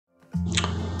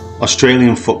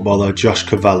Australian footballer Josh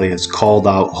Cavallo has called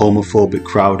out homophobic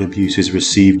crowd abuses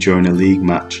received during a league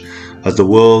match. As the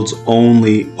world's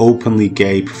only openly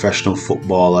gay professional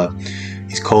footballer,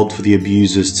 he's called for the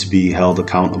abusers to be held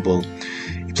accountable.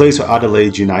 He plays for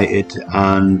Adelaide United,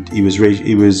 and he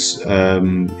received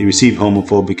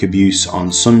homophobic abuse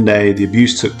on Sunday. The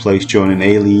abuse took place during an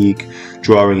A-League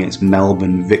draw against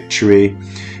Melbourne Victory.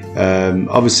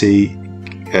 Obviously,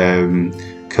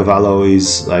 Cavallo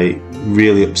is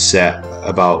really upset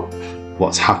about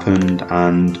what's happened,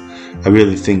 and I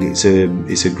really think it's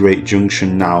a great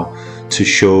junction now to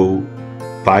show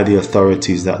by the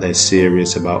authorities that they're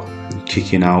serious about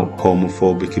kicking out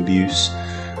homophobic abuse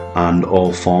and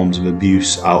all forms of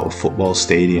abuse out of football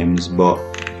stadiums. But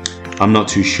I'm not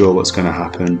too sure what's going to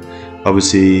happen.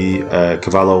 Obviously,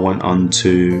 Cavallo went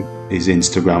onto his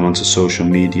Instagram, onto social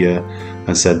media,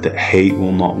 and said that hate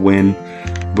will not win.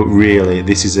 But really,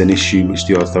 this is an issue which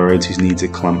the authorities need to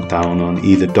clamp down on,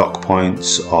 either dock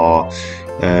points or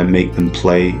make them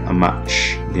play a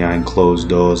match behind closed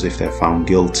doors if they're found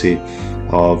guilty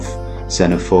of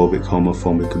xenophobic,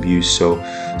 homophobic abuse. So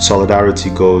solidarity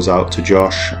goes out to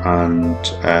Josh, and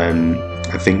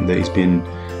I think that he's been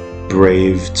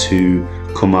brave to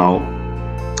come out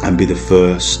and be the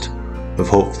first of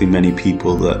hopefully many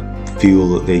people that feel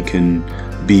that they can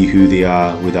be who they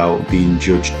are without being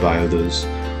judged by others,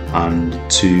 and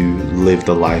to live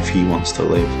the life he wants to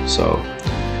live. So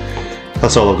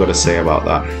that's all I've got to say about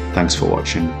that. Thanks for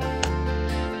watching.